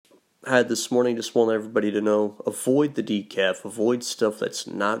had this morning, just want everybody to know, avoid the decaf, avoid stuff that's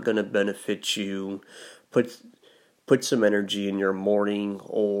not going to benefit you. Put some energy in your morning,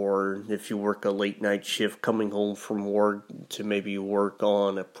 or if you work a late night shift, coming home from work to maybe work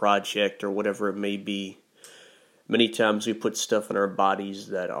on a project or whatever it may be. Many times we put stuff in our bodies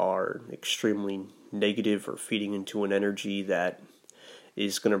that are extremely negative or feeding into an energy that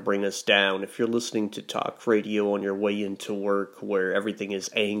is going to bring us down. If you're listening to talk radio on your way into work where everything is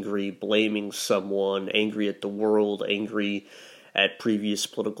angry, blaming someone, angry at the world, angry at previous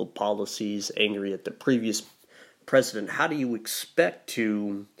political policies, angry at the previous president, how do you expect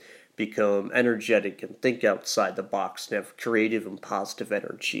to become energetic and think outside the box and have creative and positive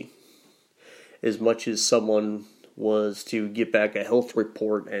energy? As much as someone was to get back a health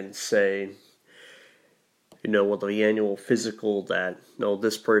report and say, well, the annual physical that, no,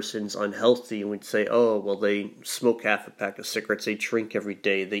 this person's unhealthy, and we'd say, oh, well, they smoke half a pack of cigarettes, they drink every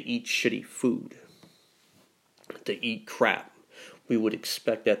day, they eat shitty food, they eat crap. We would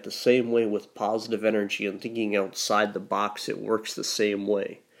expect that the same way with positive energy and thinking outside the box, it works the same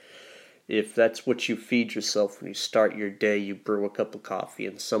way. If that's what you feed yourself when you start your day, you brew a cup of coffee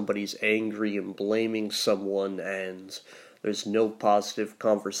and somebody's angry and blaming someone and there's no positive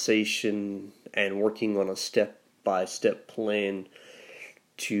conversation and working on a step-by-step plan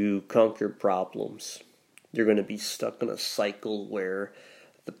to conquer problems, you're going to be stuck in a cycle where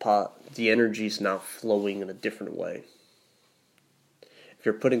the energy's not flowing in a different way. If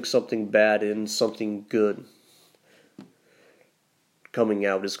you're putting something bad in, something good coming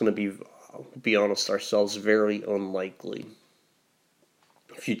out is going to be honest ourselves, very unlikely.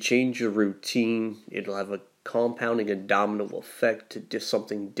 If you change your routine, it'll have a compounding and domino effect to do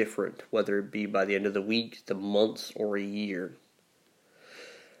something different, whether it be by the end of the week, the month, or a year.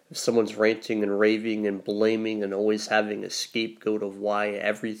 If someone's ranting and raving and blaming and always having a scapegoat of why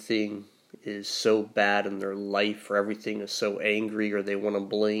everything is so bad in their life or everything is so angry or they want to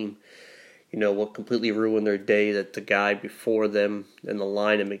blame, what completely ruined their day, that the guy before them in the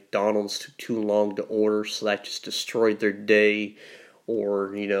line at McDonald's took too long to order, so that just destroyed their day. Or,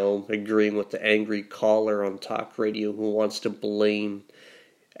 agreeing with the angry caller on talk radio who wants to blame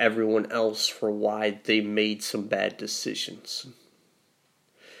everyone else for why they made some bad decisions.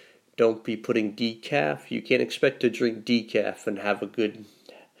 Don't be putting decaf. You can't expect to drink decaf and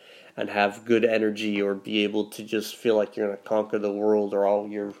have good energy or be able to just feel like you're going to conquer the world or all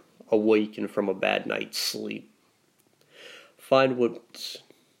you're awakened from a bad night's sleep. Find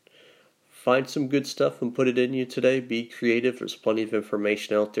some good stuff and put it in you today. Be creative. There's plenty of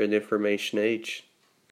information out there in the information age.